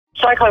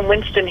Cyclone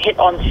Winston hit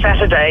on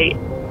Saturday.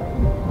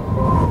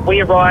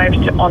 We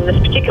arrived on this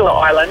particular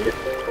island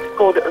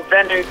called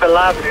Vanua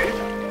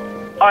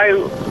Balavu. I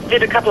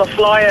did a couple of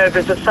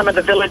flyovers of some of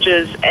the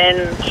villages,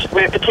 and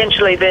where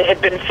potentially there had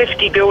been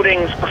 50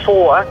 buildings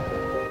before,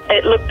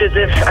 it looked as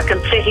if a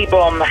confetti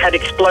bomb had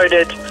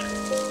exploded.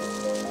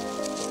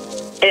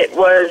 It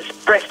was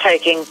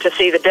breathtaking to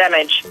see the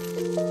damage.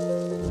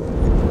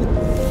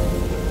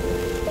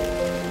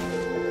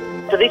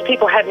 So these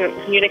people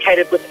hadn't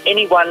communicated with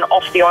anyone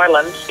off the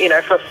island,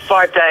 for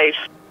 5 days.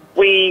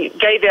 We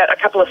gave out a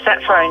couple of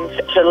sat phones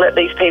to let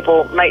these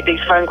people make these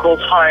phone calls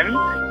home.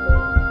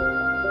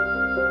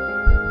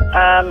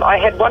 I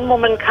had one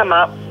woman come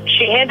up.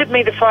 She handed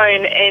me the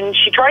phone and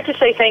she tried to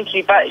say thank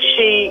you, but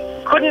she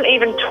couldn't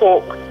even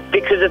talk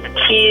because of the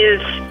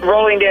tears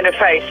rolling down her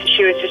face.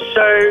 She was just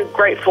so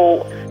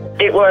grateful.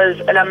 It was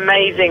an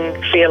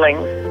amazing feeling.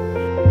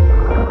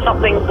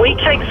 Something we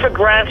take for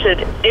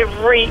granted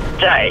every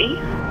day,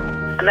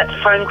 and that's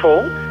a phone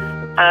call,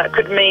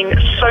 could mean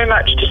so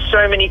much to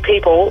so many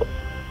people.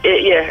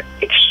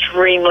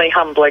 Extremely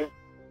humbling.